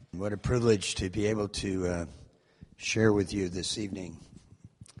What a privilege to be able to share with you this evening.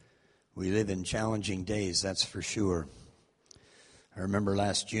 We live in challenging days, that's for sure. I remember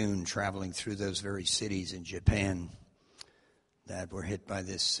last June traveling through those very cities in Japan that were hit by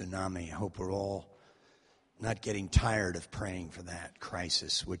this tsunami. I hope we're all not getting tired of praying for that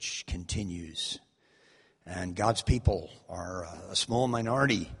crisis, which continues. And God's people are a small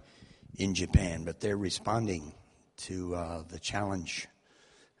minority in Japan, but they're responding to the challenge.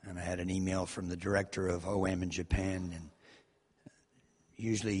 And I had an email from the director of OM in Japan, and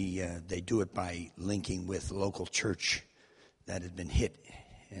usually they do it by linking with local church that had been hit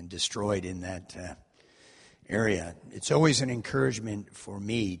and destroyed in that area. It's always an encouragement for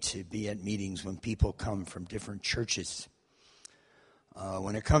me to be at meetings when people come from different churches.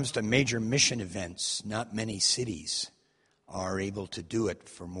 When it comes to major mission events, not many cities are able to do it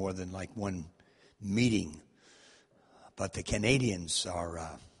for more than like one meeting. But the Canadians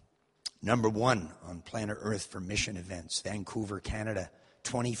are number one on planet Earth for mission events. Vancouver, Canada,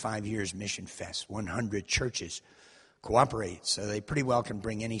 25 years Mission Fest, 100 churches cooperate. So they pretty well can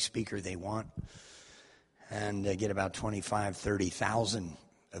bring any speaker they want. And they get about 25, 30,000.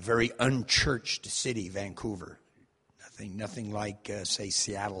 A very unchurched city, Vancouver. Nothing like, say,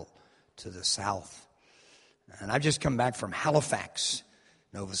 Seattle to the south. And I've just come back from Halifax,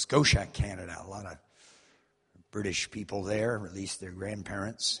 Nova Scotia, Canada. A lot of British people there, or at least their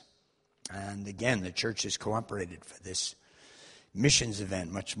grandparents. And again, the church has cooperated for this missions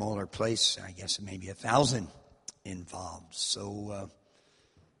event, much smaller place, I guess maybe 1,000 involved. So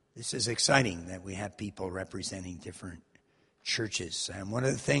this is exciting that we have people representing different churches. And one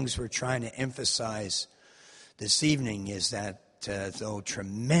of the things we're trying to emphasize this evening is that though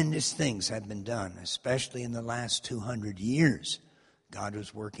tremendous things have been done, especially in the last 200 years, God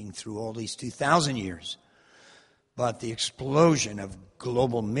was working through all these 2,000 years. But the explosion of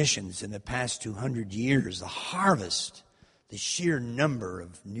global missions in the past 200 years, the harvest, the sheer number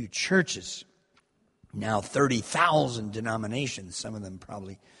of new churches, now 30,000 denominations, some of them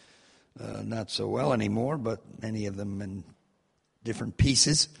probably not so well anymore, but many of them in different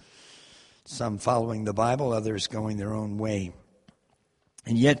pieces, some following the Bible, others going their own way.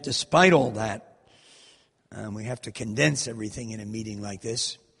 And yet, despite all that, we have to condense everything in a meeting like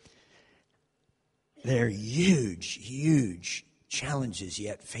this. There are huge, huge challenges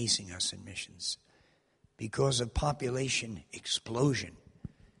yet facing us in missions because of population explosion,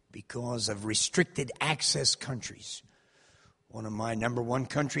 because of restricted access countries. One of my number one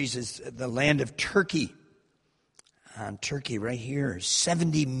countries is the land of Turkey. Turkey right here,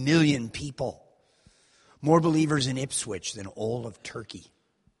 70 million people. More believers in Ipswich than all of Turkey.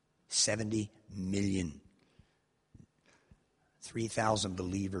 70 million. 3,000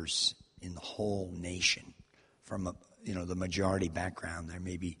 believers in the whole nation from the majority background. There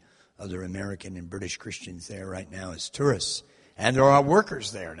may be other American and British Christians there right now as tourists. And there are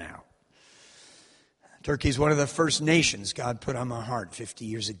workers there now. Turkey is one of the first nations God put on my heart 50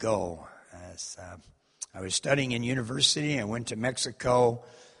 years ago. As I was studying in university, I went to Mexico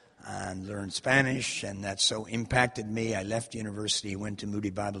and learned Spanish, and that so impacted me. I left university, went to Moody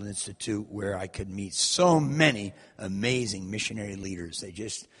Bible Institute, where I could meet so many amazing missionary leaders. They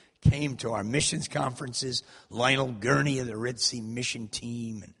just came to our missions conferences. Lionel Gurney of the Red Sea Mission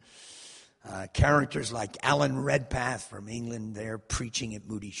Team, and characters like Alan Redpath from England there preaching at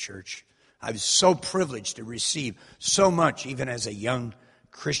Moody Church. I was so privileged to receive so much, even as a young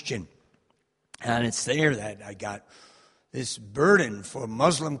Christian. And it's there that I got this burden for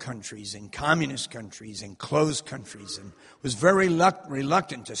Muslim countries and communist countries and closed countries, and was very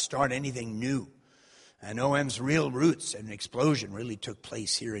reluctant to start anything new. And OM's real roots and explosion really took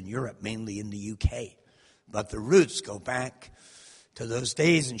place here in Europe, mainly in the UK. But the roots go back to those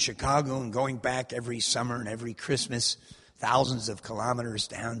days in Chicago and going back every summer and every Christmas, thousands of kilometers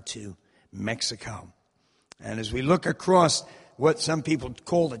down to Mexico. And as we look across what some people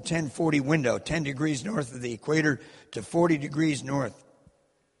call the 1040 window, 10 degrees north of the equator to 40 degrees north,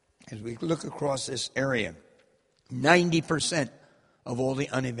 as we look across this area, 90% of all the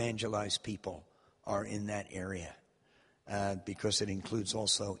unevangelized people are in that area, because it includes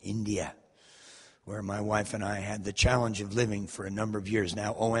also India, where my wife and I had the challenge of living for a number of years.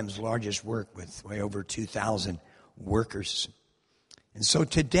 Now OM's largest work with way over 2,000 workers. And so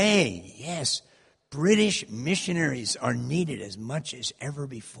today, yes, British missionaries are needed as much as ever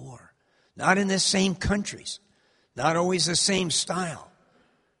before. Not in the same countries, not always the same style.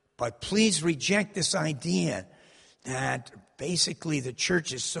 But please reject this idea that basically the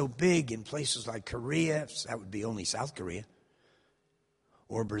church is so big in places like Korea, that would be only South Korea,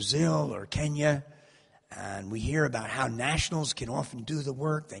 or Brazil or Kenya, And we hear about how nationals can often do the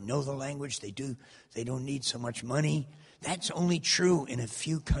work. They know the language. They don't need so much money. That's only true in a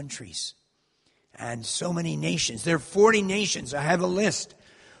few countries. And so many nations. There are 40 nations. I have a list.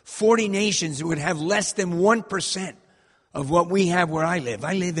 40 nations that would have less than 1% of what we have where I live.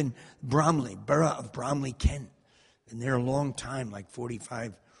 I live in Bromley, borough of Bromley, Kent. And there a long time, like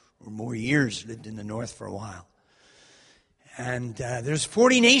 45 or more years, lived in the north for a while. And there's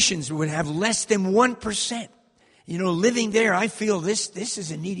 40 nations that would have less than 1%. You know, living there, I feel this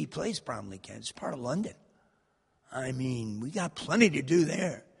is a needy place, Bromley, Kent. It's part of London. I mean, we got plenty to do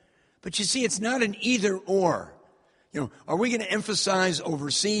there. But you see, it's not an either or. You know, are we going to emphasize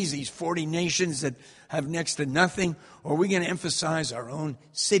overseas, these 40 nations that have next to nothing, or are we going to emphasize our own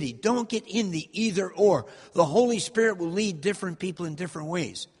city? Don't get in the either or. The Holy Spirit will lead different people in different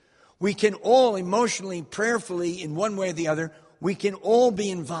ways. We can all emotionally, prayerfully, in one way or the other, we can all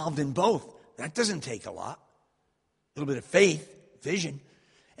be involved in both. That doesn't take a lot. A little bit of faith, vision.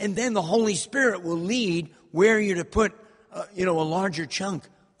 And then the Holy Spirit will lead where you're to put, a larger chunk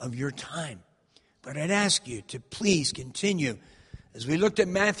of your time. But I'd ask you to please continue. As we looked at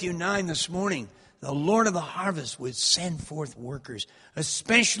Matthew 9 this morning, the Lord of the harvest would send forth workers,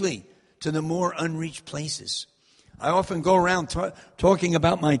 especially to the more unreached places. I often go around talking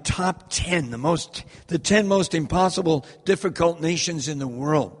about my top 10, the 10 most impossible, difficult nations in the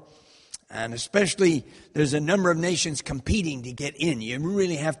world. And especially, there's a number of nations competing to get in. You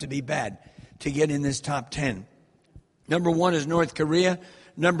really have to be bad to get in this top 10. Number 1 is North Korea.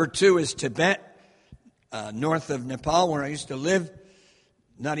 Number 2 is Tibet, north of Nepal, where I used to live.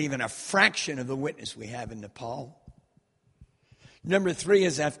 Not even a fraction of the witness we have in Nepal. Number 3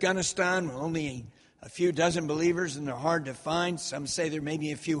 is Afghanistan, with only a few dozen believers, and they're hard to find. Some say there may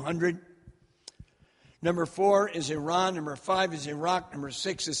be a few hundred. Number 4 is Iran. Number 5 is Iraq. Number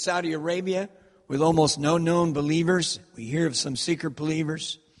 6 is Saudi Arabia, with almost no known believers. We hear of some secret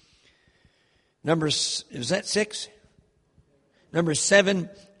believers. Is that 6? Number 7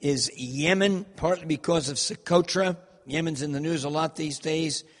 is Yemen, partly because of Socotra. Yemen's in the news a lot these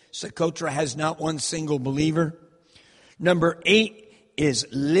days. Socotra has not one single believer. Number 8 is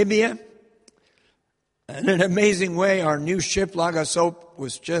Libya. In an amazing way, our new ship, Lagos Hope,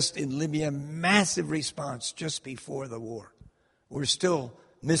 was just in Libya. Massive response just before the war. We're still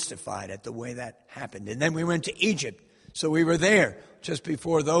mystified at the way that happened. And then we went to Egypt. So we were there just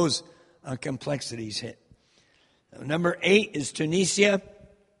before those complexities hit. Number 8 is Tunisia.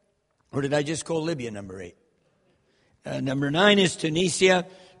 Or did I just call Libya number 8? Number 9 is Tunisia.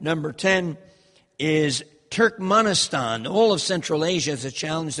 Number 10 is Turkmenistan. All of Central Asia is a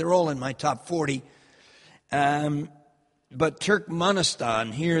challenge. They're all in my top 40. But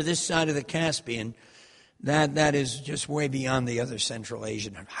Turkmenistan, here, this side of the Caspian, that is just way beyond the other Central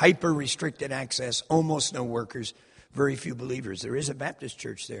Asian. Hyper-restricted access, almost no workers, very few believers. There is a Baptist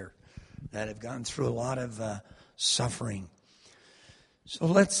church there that have gone through a lot of suffering. So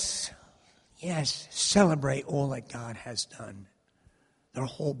let's, celebrate all that God has done. There are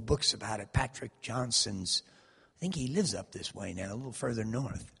whole books about it. Patrick Johnson's, I think he lives up this way now, a little further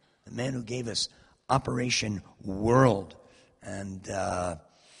north. The man who gave us Operation World. And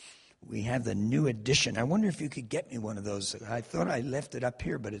we have the new edition. I wonder if you could get me one of those. I thought I left it up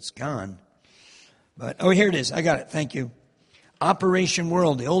here, but it's gone. But, here it is. I got it. Thank you. Operation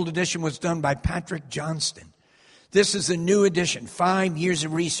World. The old edition was done by Patrick Johnston. This is the new edition. 5 years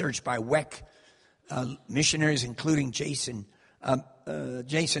of research by WEC missionaries, including Jason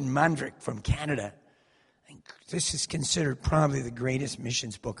Mandrick from Canada. This is considered probably the greatest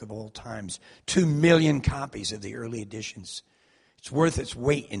missions book of all times. 2 million copies of the early editions. It's worth its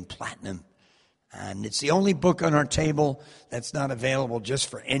weight in platinum. And it's the only book on our table that's not available just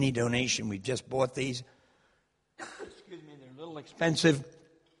for any donation. We've just bought these. Excuse me, they're a little expensive.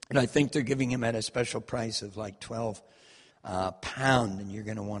 And I think they're giving them at a special price of like £12 pound. And you're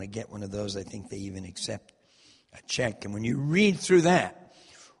going to want to get one of those. I think they even accept a check. And when you read through that,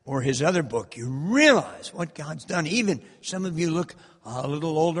 or his other book, you realize what God's done. Even some of you look a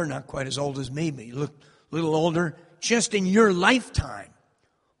little older, not quite as old as me, but you look a little older, just in your lifetime,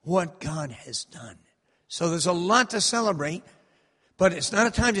 what God has done. So there's a lot to celebrate, but it's not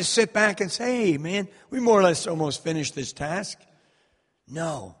a time to sit back and say, hey, man, we more or less almost finished this task.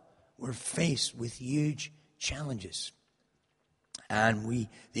 No, we're faced with huge challenges. And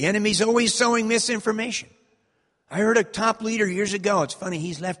the enemy's always sowing misinformation. I heard a top leader years ago. It's funny,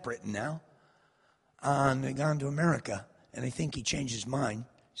 he's left Britain now. They've gone to America, and I think he changed his mind.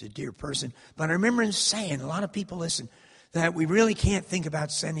 He's a dear person. But I remember him saying, a lot of people listen, that we really can't think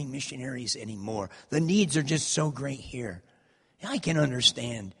about sending missionaries anymore. The needs are just so great here. I can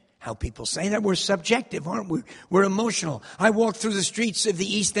understand how people say that. We're subjective, aren't we? We're emotional. I walk through the streets of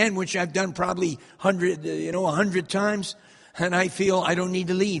the East End, which I've done probably 100 times, and I feel I don't need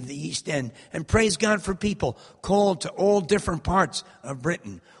to leave the East End. And praise God for people called to all different parts of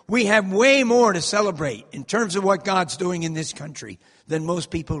Britain. We have way more to celebrate in terms of what God's doing in this country than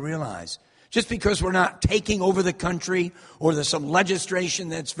most people realize. Just because we're not taking over the country or there's some legislation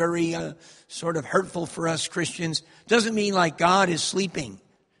that's very sort of hurtful for us Christians doesn't mean like God is sleeping.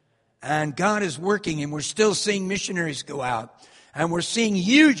 And God is working, and we're still seeing missionaries go out. And we're seeing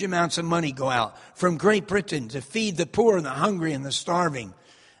huge amounts of money go out from Great Britain to feed the poor and the hungry and the starving.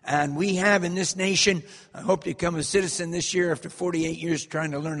 And we have in this nation, I hope to become a citizen this year after 48 years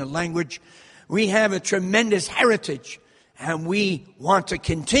trying to learn a language. We have a tremendous heritage, and we want to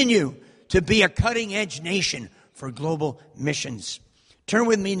continue to be a cutting-edge nation for global missions. Turn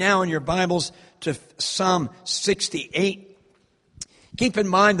with me now in your Bibles to Psalm 68. Keep in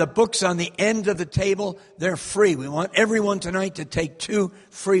mind the books on the end of the table, they're free. We want everyone tonight to take 2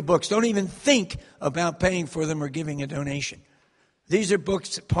 free books. Don't even think about paying for them or giving a donation. These are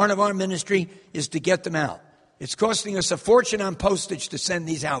books, part of our ministry is to get them out. It's costing us a fortune on postage to send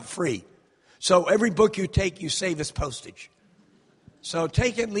these out free. So every book you take, you save us postage. So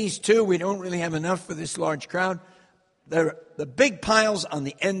take at least 2. We don't really have enough for this large crowd. They're the big piles on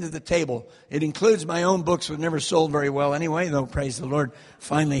the end of the table. It includes my own books, which never sold very well anyway, though, praise the Lord,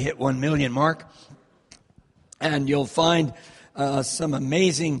 finally hit 1 million mark. And you'll find some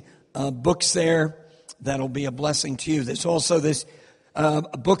amazing books there that'll be a blessing to you. There's also this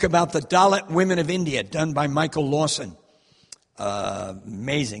book about the Dalit women of India, done by Michael Lawson.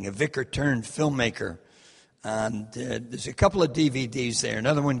 Amazing, a vicar turned filmmaker. And there's a couple of DVDs there.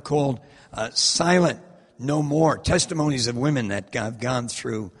 Another one called Silent No More, Testimonies of Women that have gone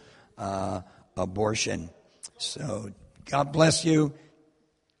through abortion. So God bless you.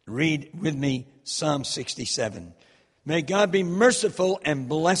 Read with me Psalm 67. May God be merciful and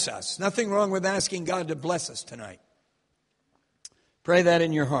bless us. Nothing wrong with asking God to bless us tonight. Pray that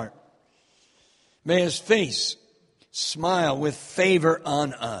in your heart. May his face smile with favor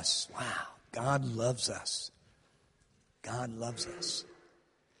on us. Wow, God loves us. God loves us.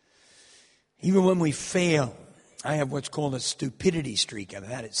 Even when we fail, I have what's called a stupidity streak. I've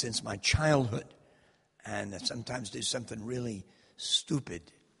had it since my childhood. And I sometimes do something really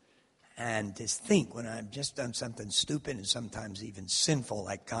stupid. And to think when I've just done something stupid and sometimes even sinful,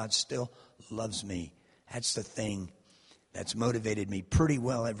 like God still loves me. That's the thing that's motivated me pretty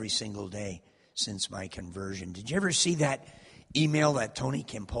well every single day since my conversion. Did you ever see that email that Tony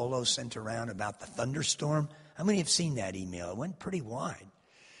Campolo sent around about the thunderstorm? How many have seen that email? It went pretty wide.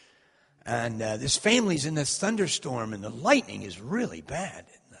 And this family's in this thunderstorm, and the lightning is really bad.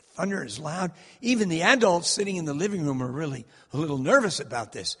 The thunder is loud. Even the adults sitting in the living room are really a little nervous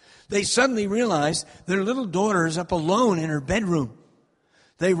about this. They suddenly realize their little daughter is up alone in her bedroom.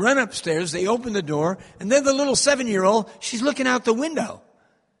 They run upstairs, they open the door, and then the little 7-year-old, she's looking out the window.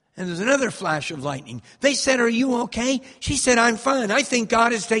 And there's another flash of lightning. They said, "Are you okay?" She said, "I'm fine. I think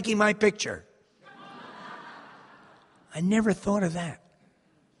God is taking my picture." I never thought of that.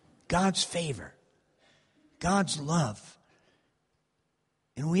 God's favor, God's love.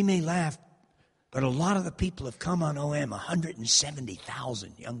 And we may laugh, but a lot of the people have come on OM,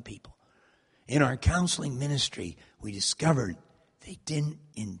 170,000 young people. In our counseling ministry, we discovered they didn't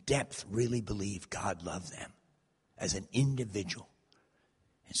in depth really believe God loved them as an individual.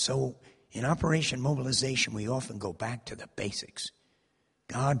 And so in Operation Mobilization, we often go back to the basics.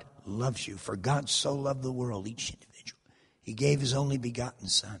 God loves you, for God so loved the world, each individual. He gave his only begotten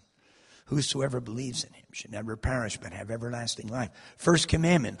Son. Whosoever believes in him should never perish but have everlasting life. First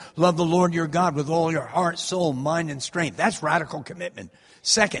commandment, love the Lord your God with all your heart, soul, mind, and strength. That's radical commitment.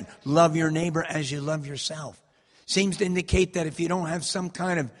 Second, love your neighbor as you love yourself. Seems to indicate that if you don't have some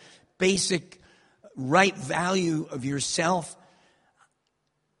kind of basic right value of yourself,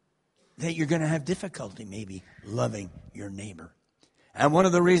 that you're going to have difficulty maybe loving your neighbor. And one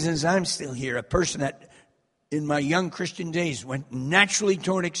of the reasons I'm still here, a person that in my young Christian days went naturally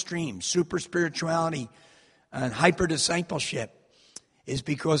toward extremes, super spirituality and hyper discipleship, is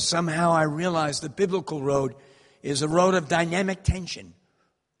because somehow I realized the biblical road is a road of dynamic tension,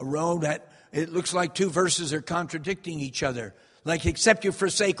 a road that it looks like 2 verses are contradicting each other. Like, except you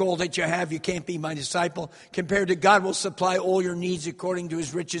forsake all that you have, you can't be my disciple, compared to God will supply all your needs according to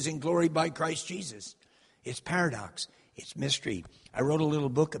his riches in glory by Christ Jesus. It's paradox. It's mystery. I wrote a little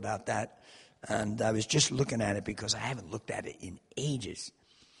book about that. And I was just looking at it because I haven't looked at it in ages.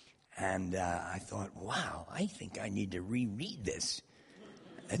 And I thought, wow, I think I need to reread this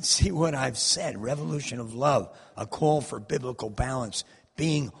and see what I've said. Revolution of Love, a call for biblical balance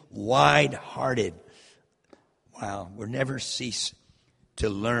being wide-hearted. Wow, we'll never cease to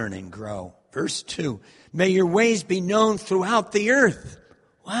learn and grow. Verse 2, may your ways be known throughout the earth.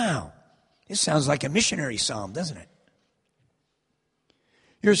 Wow, this sounds like a missionary psalm, doesn't it?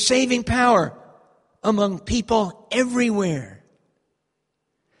 Your saving power among people everywhere.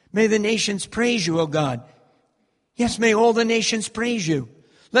 May the nations praise you, O God. Yes, may all the nations praise you.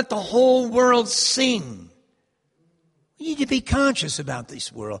 Let the whole world sing. We need to be conscious about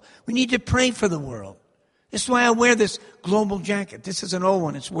this world. We need to pray for the world. This is why I wear this global jacket. This is an old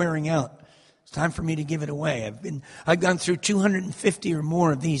one. It's wearing out. It's time for me to give it away. I've gone through 250 or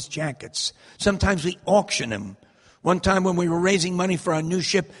more of these jackets. Sometimes we auction them. One time when we were raising money for our new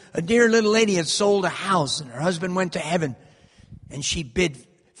ship, a dear little lady had sold a house and her husband went to heaven and she bid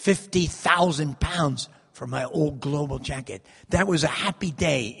 50,000 pounds for my old global jacket. That was a happy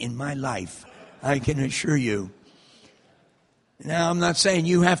day in my life, I can assure you. Now, I'm not saying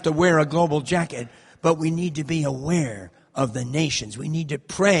you have to wear a global jacket, but we need to be aware of the nations. We need to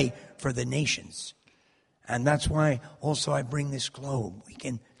pray for the nations. And that's why also I bring this globe.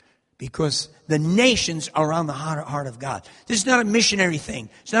 Because the nations are on the heart of God. This is not a missionary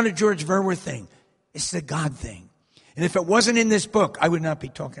thing. It's not a George Verwer thing. It's the God thing. And if it wasn't in this book, I would not be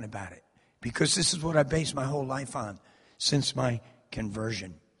talking about it. Because this is what I base my whole life on since my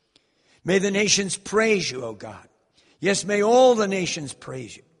conversion. May the nations praise you, O God. Yes, may all the nations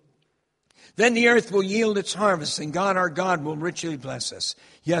praise you. Then the earth will yield its harvest, and God, our God, will richly bless us.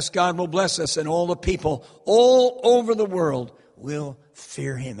 Yes, God will bless us, and all the people all over the world will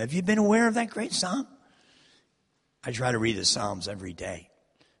fear him. Have you been aware of that great psalm? I try to read the Psalms every day.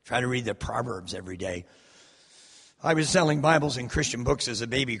 Try to read the Proverbs every day. I was selling Bibles and Christian books as a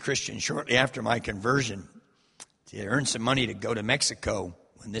baby Christian shortly after my conversion to earn some money to go to Mexico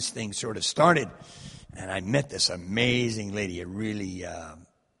when this thing sort of started. And I met this amazing lady, a really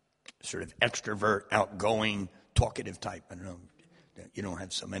sort of extrovert, outgoing, talkative type. I don't know, you don't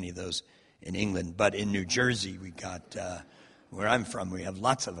have so many of those in England, but in New Jersey we got, where I'm from, we have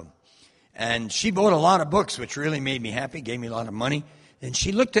lots of them. And she bought a lot of books, which really made me happy, gave me a lot of money. And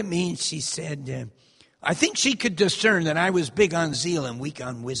she looked at me and she said, I think she could discern that I was big on zeal and weak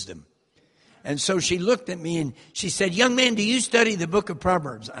on wisdom. And so she looked at me and she said, young man, do you study the book of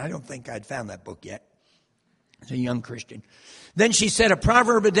Proverbs? I don't think I'd found that book yet. As a young Christian. Then she said, a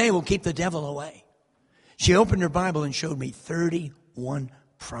proverb a day will keep the devil away. She opened her Bible and showed me 31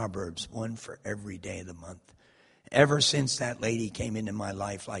 proverbs, one for every day of the month. Ever since that lady came into my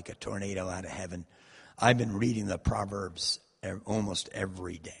life like a tornado out of heaven, I've been reading the Proverbs almost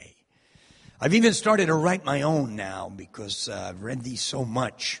every day. I've even started to write my own now because I've read these so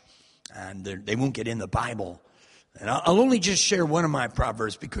much and they won't get in the Bible. And I'll only just share one of my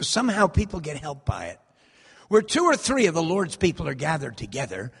Proverbs because somehow people get helped by it. Where 2 or 3 of the Lord's people are gathered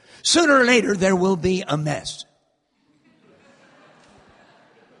together, sooner or later there will be a mess.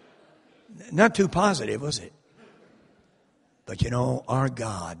 Not too positive, was it? But you know, our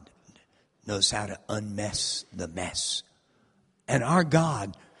God knows how to unmess the mess. And our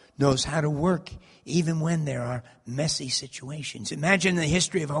God knows how to work even when there are messy situations. Imagine the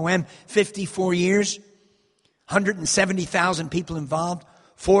history of OM, 54 years, 170,000 people involved,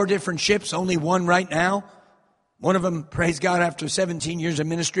 4 different ships, only one right now. One of them, praise God, after 17 years of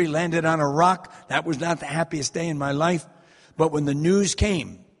ministry, landed on a rock. That was not the happiest day in my life. But when the news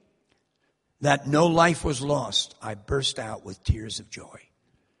came that no life was lost, I burst out with tears of joy.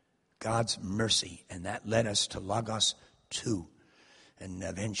 God's mercy. And that led us to Lagos 2. And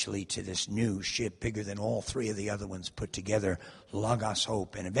eventually to this new ship, bigger than all 3 of the other ones put together, Lagos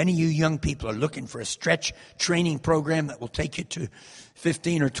Hope. And if any of you young people are looking for a stretch training program that will take you to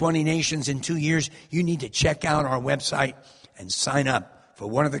 15 or 20 nations in 2 years, you need to check out our website and sign up for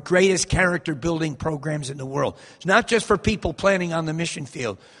one of the greatest character building programs in the world. It's not just for people planning on the mission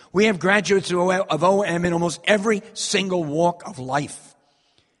field. We have graduates of OM in almost every single walk of life.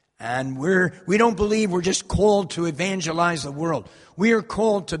 And we don't believe we're just called to evangelize the world. We are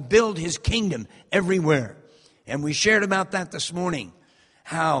called to build his kingdom everywhere. And we shared about that this morning.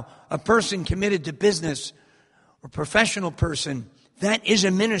 How a person committed to business or professional person, that is a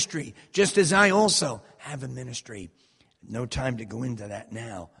ministry. Just as I also have a ministry. No time to go into that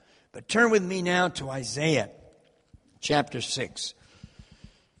now. But turn with me now to Isaiah chapter 6.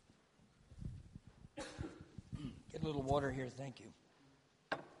 Get a little water here, thank you.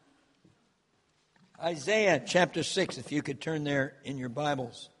 Isaiah chapter 6, if you could turn there in your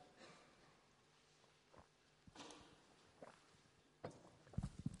Bibles.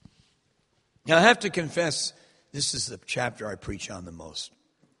 Now, I have to confess, this is the chapter I preach on the most.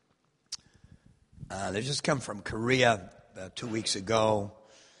 They just come from Korea, about 2 weeks ago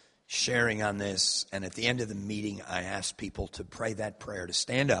sharing on this, and at the end of the meeting, I asked people to pray that prayer, to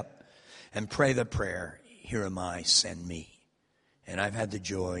stand up and pray the prayer, "Here am I, send me." And I've had the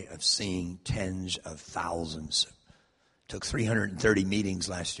joy of seeing tens of thousands. Took 330 meetings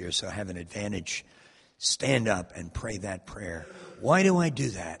last year, so I have an advantage. Stand up and pray that prayer. Why do I do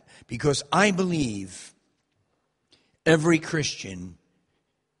that? Because I believe every Christian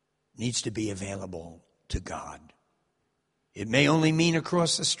needs to be available to God. It may only mean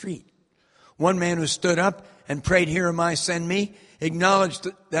across the street. One man who stood up and prayed, "Here am I, send me," acknowledged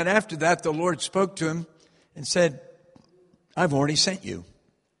that after that the Lord spoke to him and said, "I've already sent you.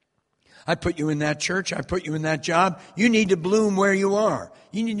 I put you in that church. I put you in that job. You need to bloom where you are.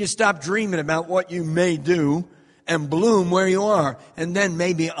 You need to stop dreaming about what you may do and bloom where you are. And then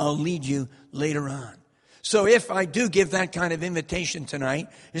maybe I'll lead you later on." So if I do give that kind of invitation tonight,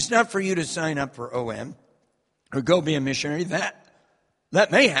 it's not for you to sign up for OM or go be a missionary.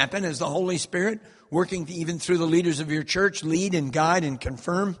 That may happen as the Holy Spirit, working even through the leaders of your church, lead and guide and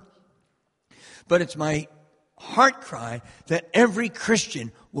confirm. But it's my heart cry that every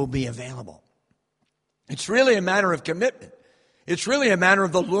Christian will be available. It's really a matter of commitment. It's really a matter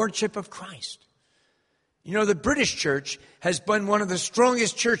of the lordship of Christ. You know, the British church has been one of the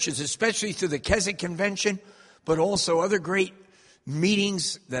strongest churches, especially through the Keswick Convention, but also other great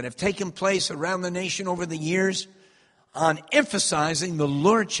meetings that have taken place around the nation over the years on emphasizing the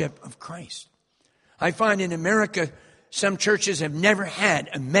lordship of Christ. I find in America, some churches have never had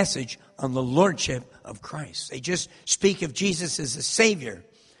a message on the lordship of Christ. They just speak of Jesus as a Savior,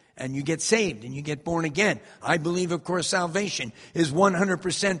 and you get saved and you get born again. I believe, of course, salvation is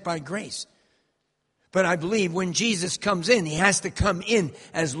 100% by grace. But I believe when Jesus comes in, he has to come in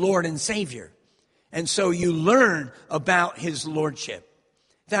as Lord and Savior. And so you learn about his lordship.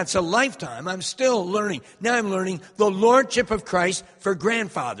 That's a lifetime. I'm still learning. Now I'm learning the lordship of Christ for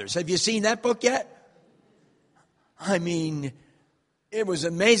grandfathers. Have you seen that book yet? I mean, it was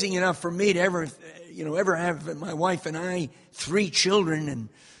amazing enough for me to ever have my wife and I 3 children and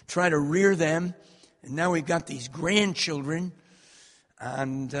try to rear them. And now we've got these grandchildren,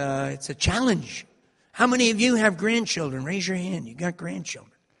 and it's a challenge. How many of you have grandchildren? Raise your hand. You got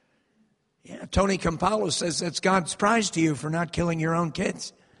grandchildren. Yeah, Tony Campolo says that's God's prize to you for not killing your own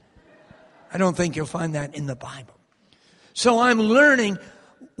kids. I don't think you'll find that in the Bible. So I'm learning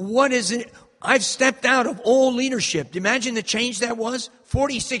what is it. I've stepped out of all leadership. Imagine the change that was.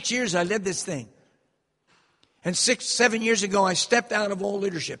 46 years I led this thing. And 6-7 years ago, I stepped out of all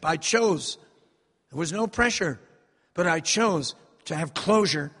leadership. I chose. There was no pressure, but I chose to have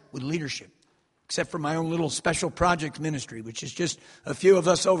closure with leadership. Except for my own little special project ministry, which is just a few of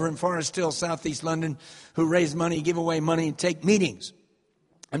us over in Forest Hill, Southeast London, who raise money, give away money, and take meetings.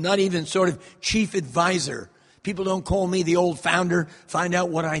 I'm not even sort of chief advisor. People don't call me the old founder, find out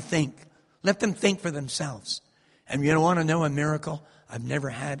what I think. Let them think for themselves. And you want to know a miracle? I've never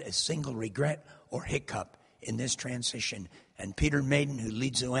had a single regret or hiccup in this transition. And Peter Maiden, who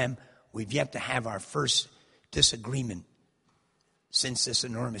leads OM, we've yet to have our first disagreement since this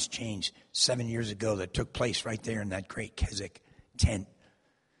enormous change 7 years ago that took place right there in that great Keswick tent.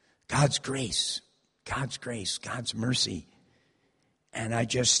 God's grace, God's mercy. And I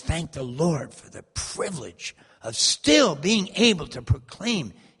just thank the Lord for the privilege of still being able to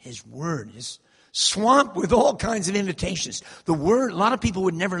proclaim his word. It's swamped with all kinds of invitations. The word, a lot of people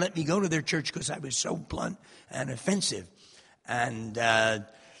would never let me go to their church because I was so blunt and offensive. And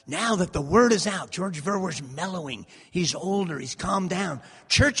now that the word is out, George Verwer's mellowing. He's older. He's calmed down.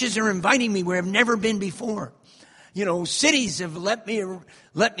 Churches are inviting me where I've never been before. You know, cities have let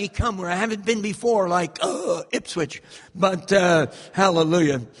me come where I haven't been before, like Ipswich. But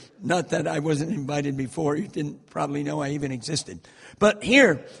hallelujah. Not that I wasn't invited before. You didn't probably know I even existed. But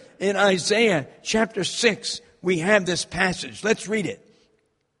here in Isaiah chapter 6, we have this passage. Let's read it.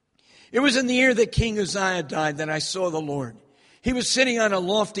 It was in the year that King Uzziah died that I saw the Lord. He was sitting on a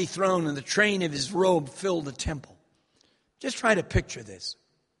lofty throne, and the train of his robe filled the temple. Just try to picture this.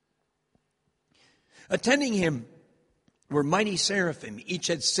 Attending him were mighty seraphim. Each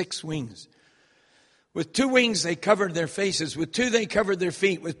had 6 wings. With 2 wings they covered their faces. With 2 they covered their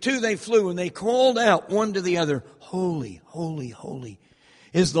feet. With 2 they flew, and they called out one to the other, "Holy, holy, holy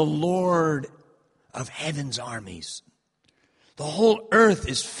is the Lord of heaven's armies. The whole earth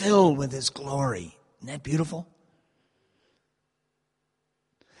is filled with his glory." Isn't that beautiful?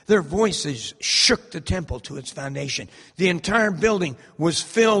 Their voices shook the temple to its foundation. The entire building was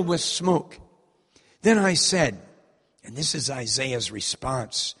filled with smoke. Then I said, and this is Isaiah's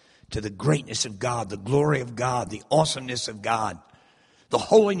response to the greatness of God, the glory of God, the awesomeness of God. the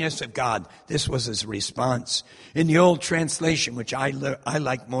holiness of God. This was his response. In the old translation, which I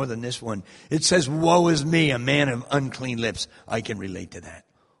like more than this one, it says, "Woe is me, a man of unclean lips." I can relate to that.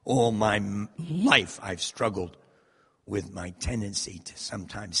 All my life I've struggled with my tendency to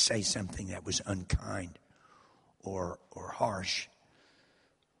sometimes say something that was unkind or harsh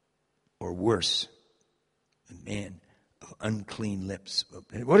or worse. A man of unclean lips.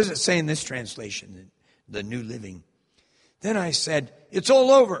 What does it say in this translation, the New Living? Then I said, "It's all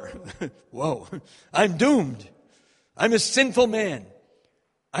over." Whoa, I'm doomed. I'm a sinful man.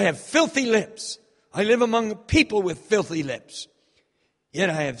 I have filthy lips. I live among people with filthy lips. Yet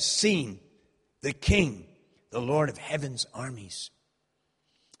I have seen the King, the Lord of heaven's armies.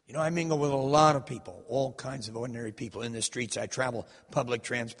 You know, I mingle with a lot of people, all kinds of ordinary people in the streets. I travel public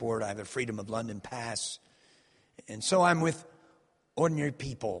transport. I have a Freedom of London pass. And so I'm with ordinary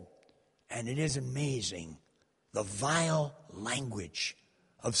people. And it is amazing the vile language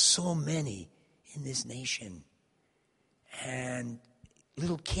of so many in this nation. And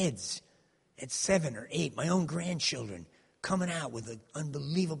little kids at 7 or 8, my own grandchildren, coming out with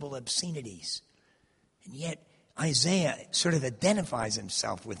unbelievable obscenities. And yet Isaiah sort of identifies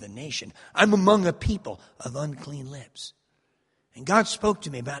himself with the nation. I'm among a people of unclean lips. And God spoke to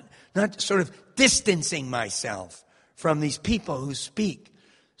me about not sort of distancing myself from these people who speak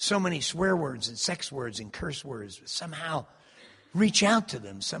so many swear words and sex words and curse words. Somehow reach out to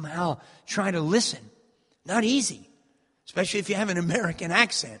them. Somehow try to listen. Not easy, especially if you have an American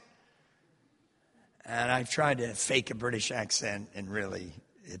accent. And I've tried to fake a British accent, and really,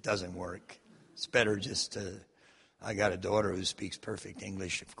 it doesn't work. It's better just to... I got a daughter who speaks perfect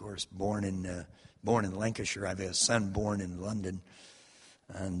English, of course, born in Lancashire. I have a son born in London.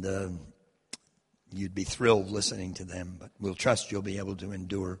 And you'd be thrilled listening to them, but we'll trust you'll be able to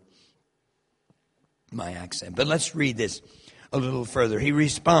endure my accent. But let's read this a little further. He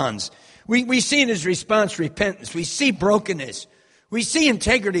responds. We see in his response repentance. We see brokenness. We see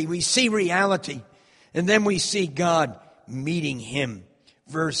integrity. We see reality. And then we see God meeting him.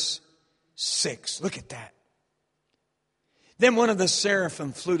 Verse 6. Look at that. Then one of the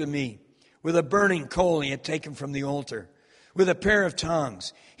seraphim flew to me with a burning coal he had taken from the altar, with a pair of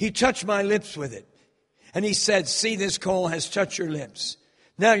tongs. He touched my lips with it. And he said, "See, this coal has touched your lips.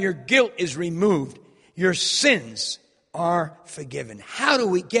 Now your guilt is removed. Your sins are forgiven." How do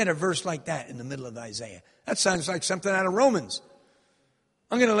we get a verse like that in the middle of Isaiah? That sounds like something out of Romans.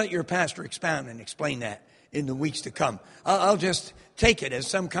 I'm going to let your pastor expound and explain that in the weeks to come. I'll just take it as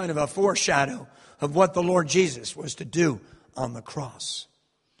some kind of a foreshadow of what the Lord Jesus was to do on the cross.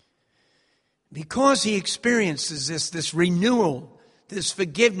 Because he experiences this renewal, this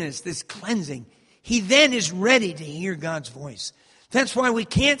forgiveness, this cleansing, he then is ready to hear God's voice. That's why we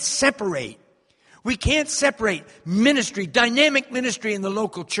can't separate. We can't separate ministry, dynamic ministry in the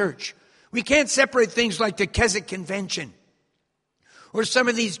local church. We can't separate things like the Keswick Convention or some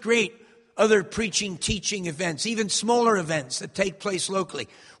of these great other preaching, teaching events, even smaller events that take place locally.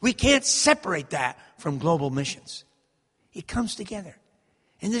 We can't separate that from global missions. It comes together.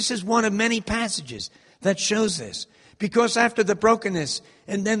 And this is one of many passages that shows this. Because after the brokenness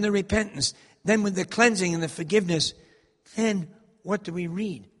and then the repentance, then with the cleansing and the forgiveness, then what do we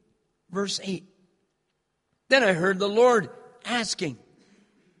read? Verse 8. Then I heard the Lord asking.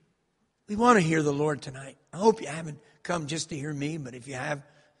 We want to hear the Lord tonight. I hope you haven't come just to hear me, but if you have,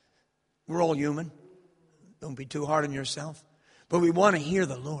 we're all human. Don't be too hard on yourself. But we want to hear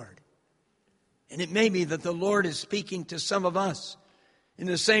the Lord. And it may be that the Lord is speaking to some of us in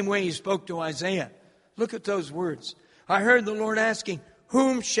the same way he spoke to Isaiah. Look at those words. I heard the Lord asking,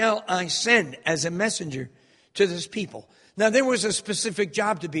 "Whom shall I send as a messenger to this people?" Now, there was a specific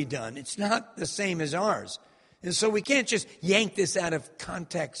job to be done. It's not the same as ours. And so we can't just yank this out of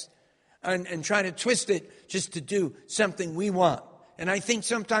context and try to twist it just to do something we want. And I think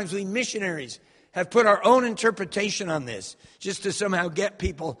sometimes we missionaries have put our own interpretation on this just to somehow get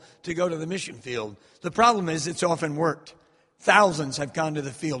people to go to the mission field. The problem is it's often worked. Thousands have gone to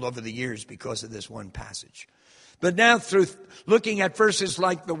the field over the years because of this one passage. But now through looking at verses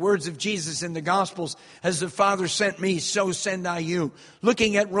like the words of Jesus in the Gospels, "As the Father sent me, so send I you."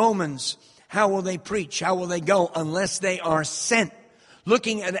 Looking at Romans, how will they preach? How will they go unless they are sent?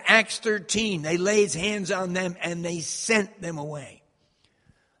 Looking at Acts 13, they laid hands on them and they sent them away.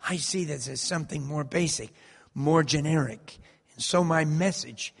 I see this as something more basic, more generic. And so my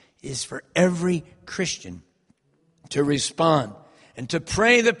message is for every Christian to respond and to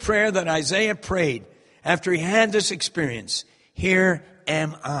pray the prayer that Isaiah prayed after he had this experience. "Here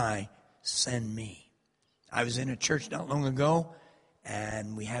am I, send me." I was in a church not long ago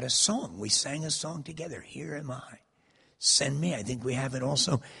and we had a song. We sang a song together. "Here am I, Send me. I think we have it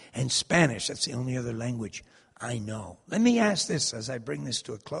also in Spanish. That's the only other language I know. Let me ask this as I bring this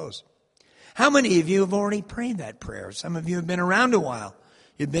to a close. How many of you have already prayed that prayer? Some of you have been around a while.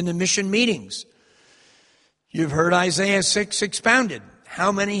 You've been to mission meetings. You've heard Isaiah 6 expounded.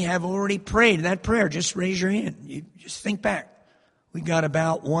 How many have already prayed that prayer? Just raise your hand. You just think back. We got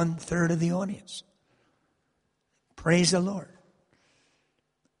about 1/3 of the audience. Praise the Lord.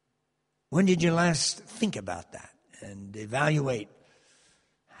 When did you last think about that and evaluate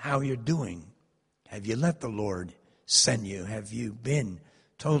how you're doing? Have you let the Lord send you? Have you been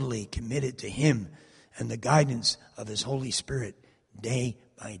totally committed to Him and the guidance of His Holy Spirit day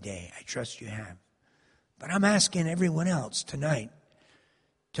by day? I trust you have. But I'm asking everyone else tonight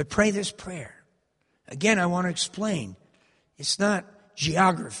to pray this prayer. Again, I want to explain. It's not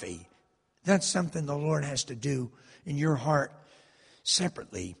geography. That's something the Lord has to do in your heart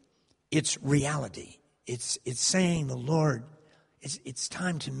separately. It's reality. It's saying, the Lord, it's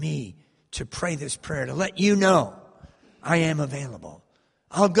time to me to pray this prayer, to let you know I am available.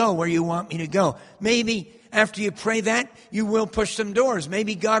 I'll go where you want me to go. Maybe after you pray that, you will push some doors.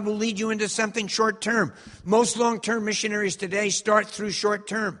 Maybe God will lead you into something short-term. Most long-term missionaries today start through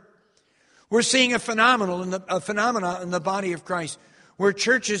short-term. We're seeing a phenomenon in the body of Christ where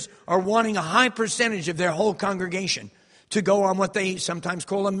churches are wanting a high percentage of their whole congregation to go on what they sometimes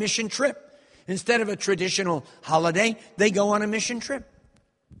call a mission trip. Instead of a traditional holiday, they go on a mission trip.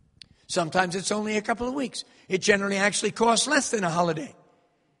 Sometimes it's only a couple of weeks. It generally actually costs less than a holiday.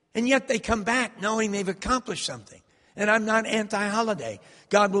 And yet they come back knowing they've accomplished something. And I'm not anti-holiday.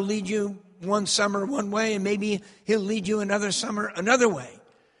 God will lead you one summer one way, and maybe He'll lead you another summer another way.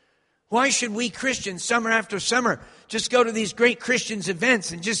 Why should we Christians, summer after summer, just go to these great Christians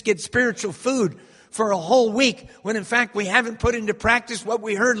events and just get spiritual food for a whole week when in fact we haven't put into practice what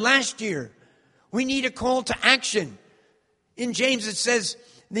we heard last year? We need a call to action. In James it says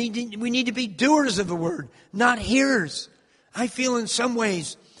we need to be doers of the word, not hearers. I feel in some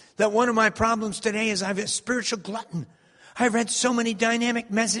ways that one of my problems today is I'm a spiritual glutton. I've read so many dynamic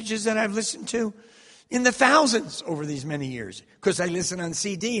messages that I've listened to in the thousands over these many years because I listen on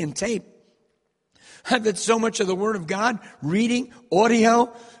CD and tape. I've read so much of the Word of God, reading,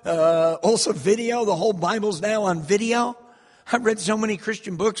 audio, also video. The whole Bible's now on video. I've read so many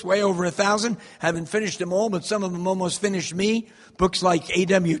Christian books, way over 1,000. Haven't finished them all, but some of them almost finished me. Books like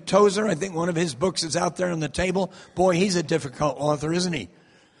A.W. Tozer. I think one of his books is out there on the table. Boy, he's a difficult author, isn't he?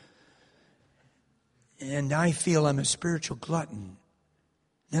 And I feel I'm a spiritual glutton.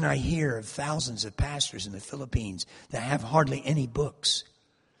 Then I hear of thousands of pastors in the Philippines that have hardly any books,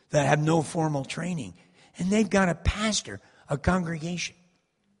 that have no formal training. And they've got to pastor a congregation.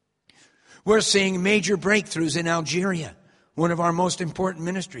 We're seeing major breakthroughs in Algeria, one of our most important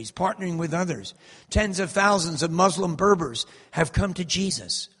ministries, partnering with others. Tens of thousands of Muslim Berbers have come to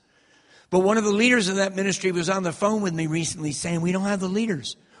Jesus. But one of the leaders of that ministry was on the phone with me recently saying, we don't have the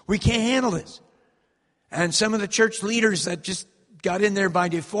leaders. We can't handle this. And some of the church leaders that just got in there by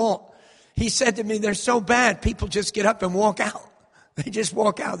default, he said to me, they're so bad, people just get up and walk out. They just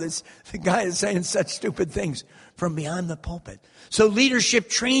walk out. The guy is saying such stupid things from behind the pulpit. So leadership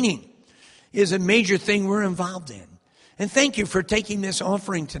training is a major thing we're involved in. And thank you for taking this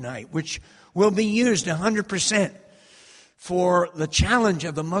offering tonight, which will be used 100% for the challenge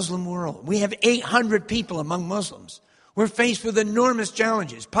of the Muslim world. We have 800 people among Muslims. We're faced with enormous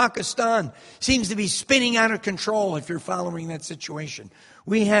challenges. Pakistan seems to be spinning out of control if you're following that situation.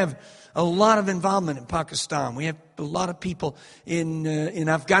 We have a lot of involvement in Pakistan. We have a lot of people in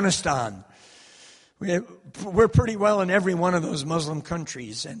Afghanistan. We're pretty well in every one of those Muslim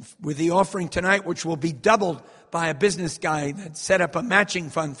countries. And with the offering tonight, which will be doubled by a business guy that set up a matching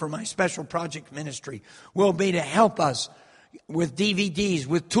fund for my special project ministry, will be to help us with DVDs,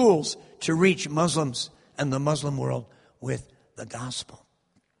 with tools to reach Muslims and the Muslim world with the gospel.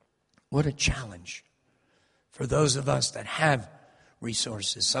 What a challenge for those of us that have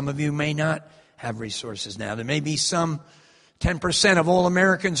resources. Some of you may not have resources now. There may be some 10% of all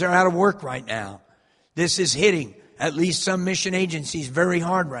Americans are out of work right now. This is hitting at least some mission agencies very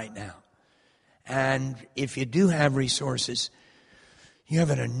hard right now. And if you do have resources, you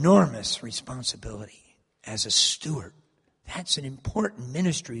have an enormous responsibility as a steward. That's an important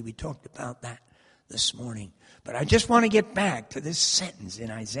ministry. We talked about that this morning. But I just want to get back to this sentence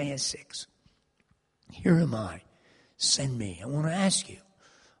in Isaiah 6. Here am I. Send me. I want to ask you,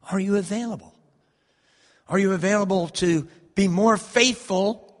 are you available? Are you available to be more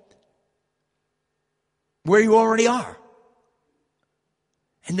faithful where you already are?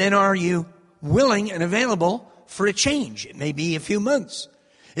 And then are you willing and available for a change? It may be a few months.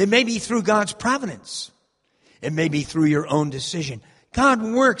 It may be through God's providence. It may be through your own decision. God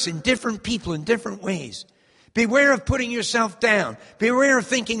works in different people in different ways. Beware of putting yourself down. Beware of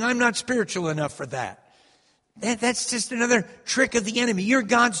thinking, I'm not spiritual enough for that. That's just another trick of the enemy. You're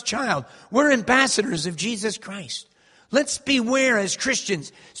God's child. We're ambassadors of Jesus Christ. Let's beware as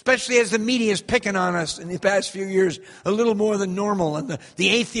Christians, especially as the media is picking on us in the past few years a little more than normal, and the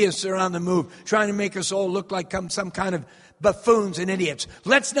atheists are on the move, trying to make us all look like some kind of buffoons and idiots.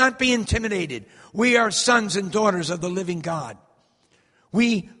 Let's not be intimidated. We are sons and daughters of the living God.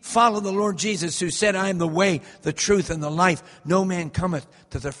 We follow the Lord Jesus, who said, I am the way, the truth, and the life. No man cometh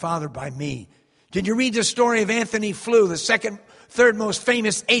to the Father by me. Did you read the story of Anthony Flew, the third most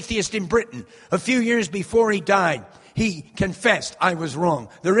famous atheist in Britain? A few years before he died, he confessed, I was wrong.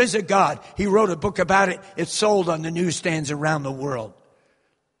 There is a God. He wrote a book about it. It's sold on the newsstands around the world.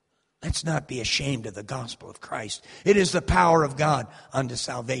 Let's not be ashamed of the gospel of Christ. It is the power of God unto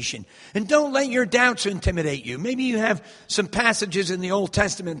salvation. And don't let your doubts intimidate you. Maybe you have some passages in the Old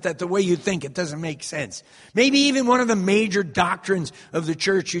Testament that the way you think it doesn't make sense. Maybe even one of the major doctrines of the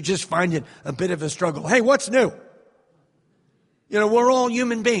church, you just find it a bit of a struggle. Hey, what's new? We're all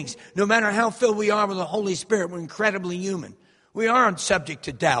human beings. No matter how filled we are with the Holy Spirit, we're incredibly human. We are subject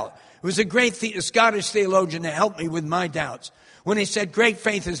to doubt. It was a great Scottish theologian that helped me with my doubts, when he said great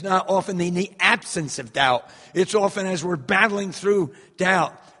faith is not often in the absence of doubt. It's often as we're battling through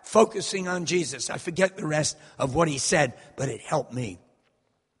doubt, focusing on Jesus. I forget the rest of what he said, but it helped me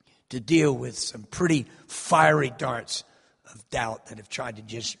to deal with some pretty fiery darts of doubt that have tried to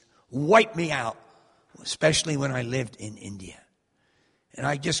just wipe me out, especially when I lived in India. And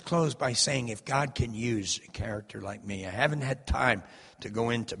I just close by saying, if God can use a character like me, I haven't had time to go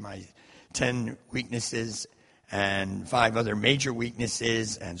into my 10 weaknesses and 5 other major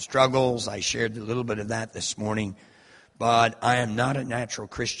weaknesses and struggles. I shared a little bit of that this morning. But I am not a natural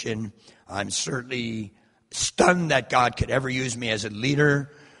Christian. I'm certainly stunned that God could ever use me as a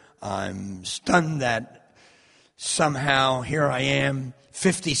leader. I'm stunned that somehow here I am,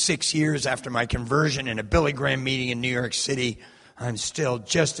 56 years after my conversion in a Billy Graham meeting in New York City. I'm still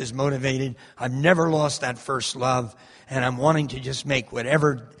just as motivated. I've never lost that first love. And I'm wanting to just make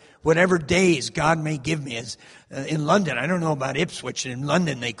whatever days God may give me. As in London, I don't know about Ipswich. In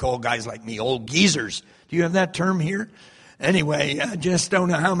London, they call guys like me old geezers. Do you have that term here? Anyway, I just don't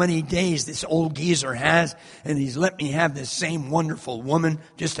know how many days this old geezer has. And he's let me have this same wonderful woman.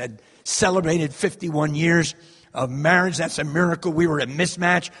 Just had celebrated 51 years of marriage. That's a miracle. We were a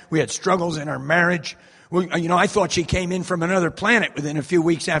mismatch. We had struggles in our marriage. I thought she came in from another planet within a few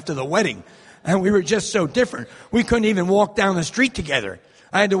weeks after the wedding. And we were just so different. We couldn't even walk down the street together.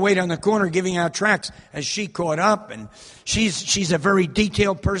 I had to wait on the corner giving out tracts as she caught up. And she's a very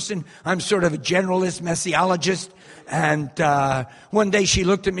detailed person. I'm sort of a generalist, messiologist. And one day she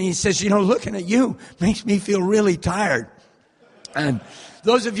looked at me and says, looking at you makes me feel really tired. And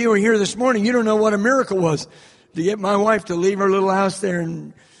those of you who are here this morning, you don't know what a miracle was to get my wife to leave her little house there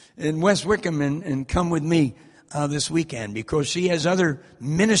in West Wickham and come with me this weekend, because she has other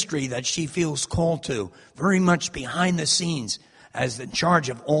ministry that she feels called to, very much behind the scenes, as in charge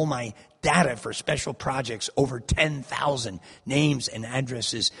of all my data for special projects, over 10,000 names and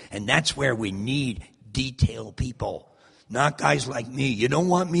addresses. And that's where we need detailed people, not guys like me. You don't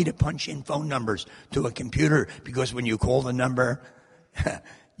want me to punch in phone numbers to a computer, because when you call the number,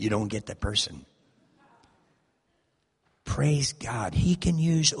 you don't get the person. Praise God. He can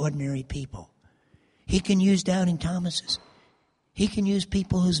use ordinary people. He can use Doubting Thomases. He can use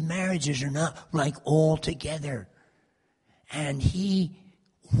people whose marriages are not like all together. And he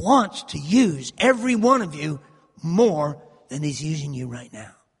wants to use every one of you more than he's using you right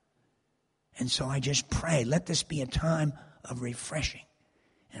now. And so I just pray, let this be a time of refreshing.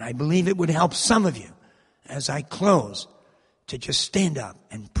 And I believe it would help some of you, as I close, to just stand up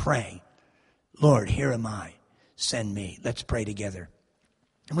and pray. Lord, here am I. Send me. Let's pray together.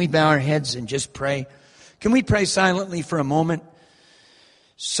 Can we bow our heads and just pray? Can we pray silently for a moment?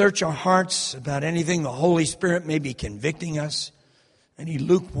 Search our hearts about anything the Holy Spirit may be convicting us. Any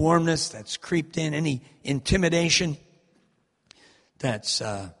lukewarmness that's creeped in. Any intimidation that's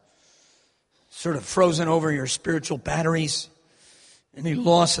sort of frozen over your spiritual batteries. Any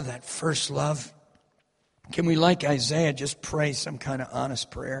loss of that first love. Can we, like Isaiah, just pray some kind of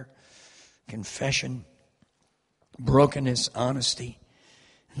honest prayer? Confession. Brokenness, honesty.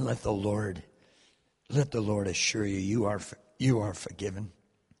 And let the Lord assure you, you are forgiven.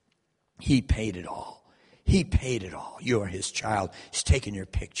 He paid it all. He paid it all. You are his child. He's taken your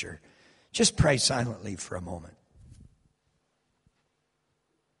picture. Just pray silently for a moment.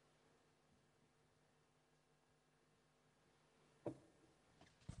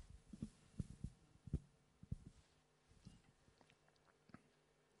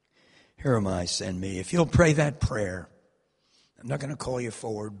 Here am I, send me. If you'll pray that prayer, I'm not going to call you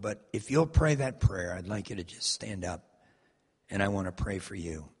forward, but if you'll pray that prayer, I'd like you to just stand up, and I want to pray for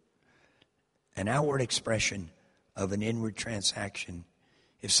you. An outward expression of an inward transaction.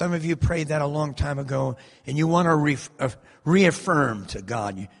 If some of you prayed that a long time ago, and you want to reaffirm to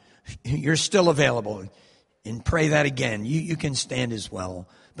God, you're still available, and pray that again. You can stand as well.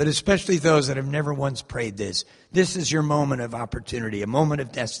 But especially those that have never once prayed this. This is your moment of opportunity, a moment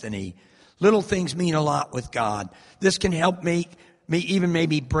of destiny. Little things mean a lot with God. This can help me even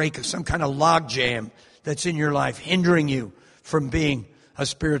maybe break some kind of log jam that's in your life, hindering you from being a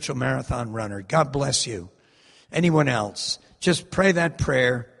spiritual marathon runner. God bless you. Anyone else? Just pray that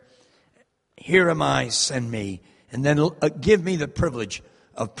prayer. Here am I, send me. And then give me the privilege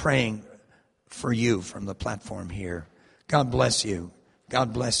of praying for you from the platform here. God bless you.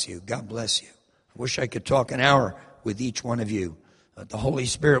 God bless you. God bless you. I wish I could talk an hour with each one of you. The Holy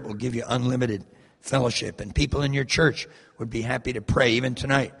Spirit will give you unlimited fellowship, and people in your church would be happy to pray. Even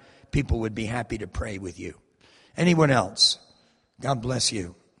tonight, people would be happy to pray with you. Anyone else? God bless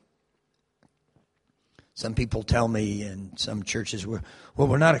you. Some people tell me in some churches,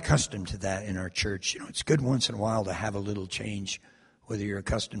 we're not accustomed to that in our church. It's good once in a while to have a little change, whether you're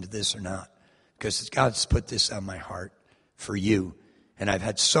accustomed to this or not, because God's put this on my heart for you. And I've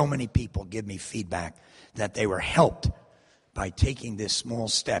had so many people give me feedback that they were helped by taking this small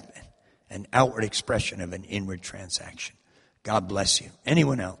step, an outward expression of an inward transaction. God bless you.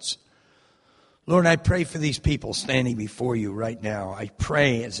 Anyone else? Lord, I pray for these people standing before you right now. I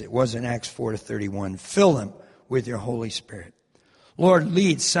pray, as it was in Acts 4:31, fill them with your Holy Spirit. Lord,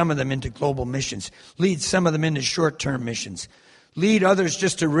 lead some of them into global missions. Lead some of them into short-term missions. Lead others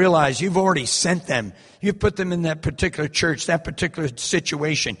just to realize you've already sent them. You've put them in that particular church, that particular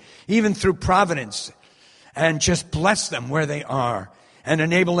situation, even through providence. And just bless them where they are and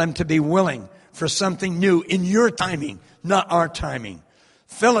enable them to be willing for something new in your timing, not our timing.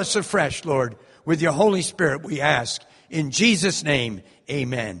 Fill us afresh, Lord, with your Holy Spirit, we ask. In Jesus' name,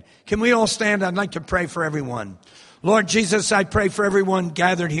 amen. Can we all stand? I'd like to pray for everyone. Lord Jesus, I pray for everyone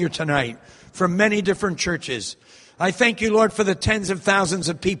gathered here tonight from many different churches. I thank you, Lord, for the tens of thousands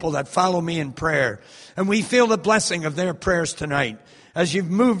of people that follow me in prayer. And we feel the blessing of their prayers tonight. As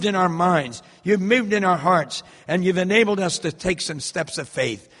you've moved in our minds, you've moved in our hearts, and you've enabled us to take some steps of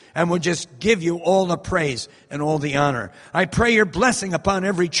faith. And we'll just give you all the praise and all the honor. I pray your blessing upon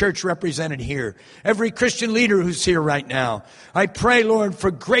every church represented here, every Christian leader who's here right now. I pray, Lord, for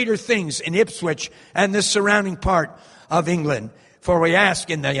greater things in Ipswich and the surrounding part of England. For we ask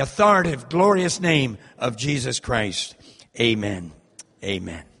in the authoritative, glorious name of Jesus Christ. Amen.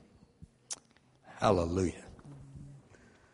 Amen. Hallelujah.